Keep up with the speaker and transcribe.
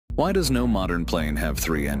Why does no modern plane have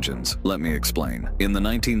 3 engines? Let me explain. In the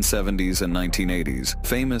 1970s and 1980s,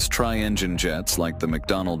 famous tri-engine jets like the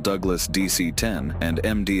McDonnell Douglas DC-10 and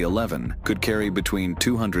MD-11 could carry between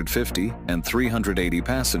 250 and 380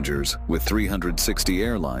 passengers, with 360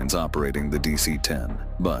 airlines operating the DC-10.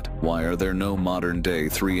 But why are there no modern-day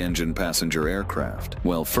 3-engine passenger aircraft?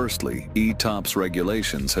 Well, firstly, ETOPS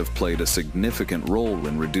regulations have played a significant role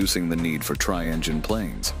in reducing the need for tri-engine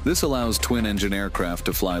planes. This allows twin-engine aircraft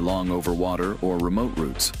to fly long over water or remote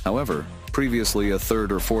routes. However, previously a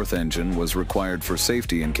 3rd or 4th engine was required for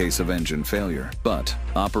safety in case of engine failure. But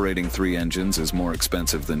operating 3 engines is more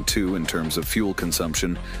expensive than 2 in terms of fuel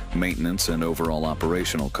consumption, maintenance, and overall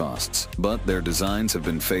operational costs. But their designs have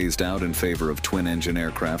been phased out in favor of twin-engine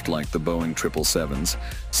aircraft like the Boeing 777s,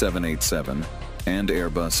 787, and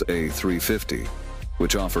Airbus A350,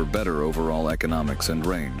 which offer better overall economics and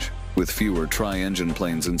range. With fewer tri-engine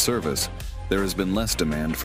planes in service, there has been less demand for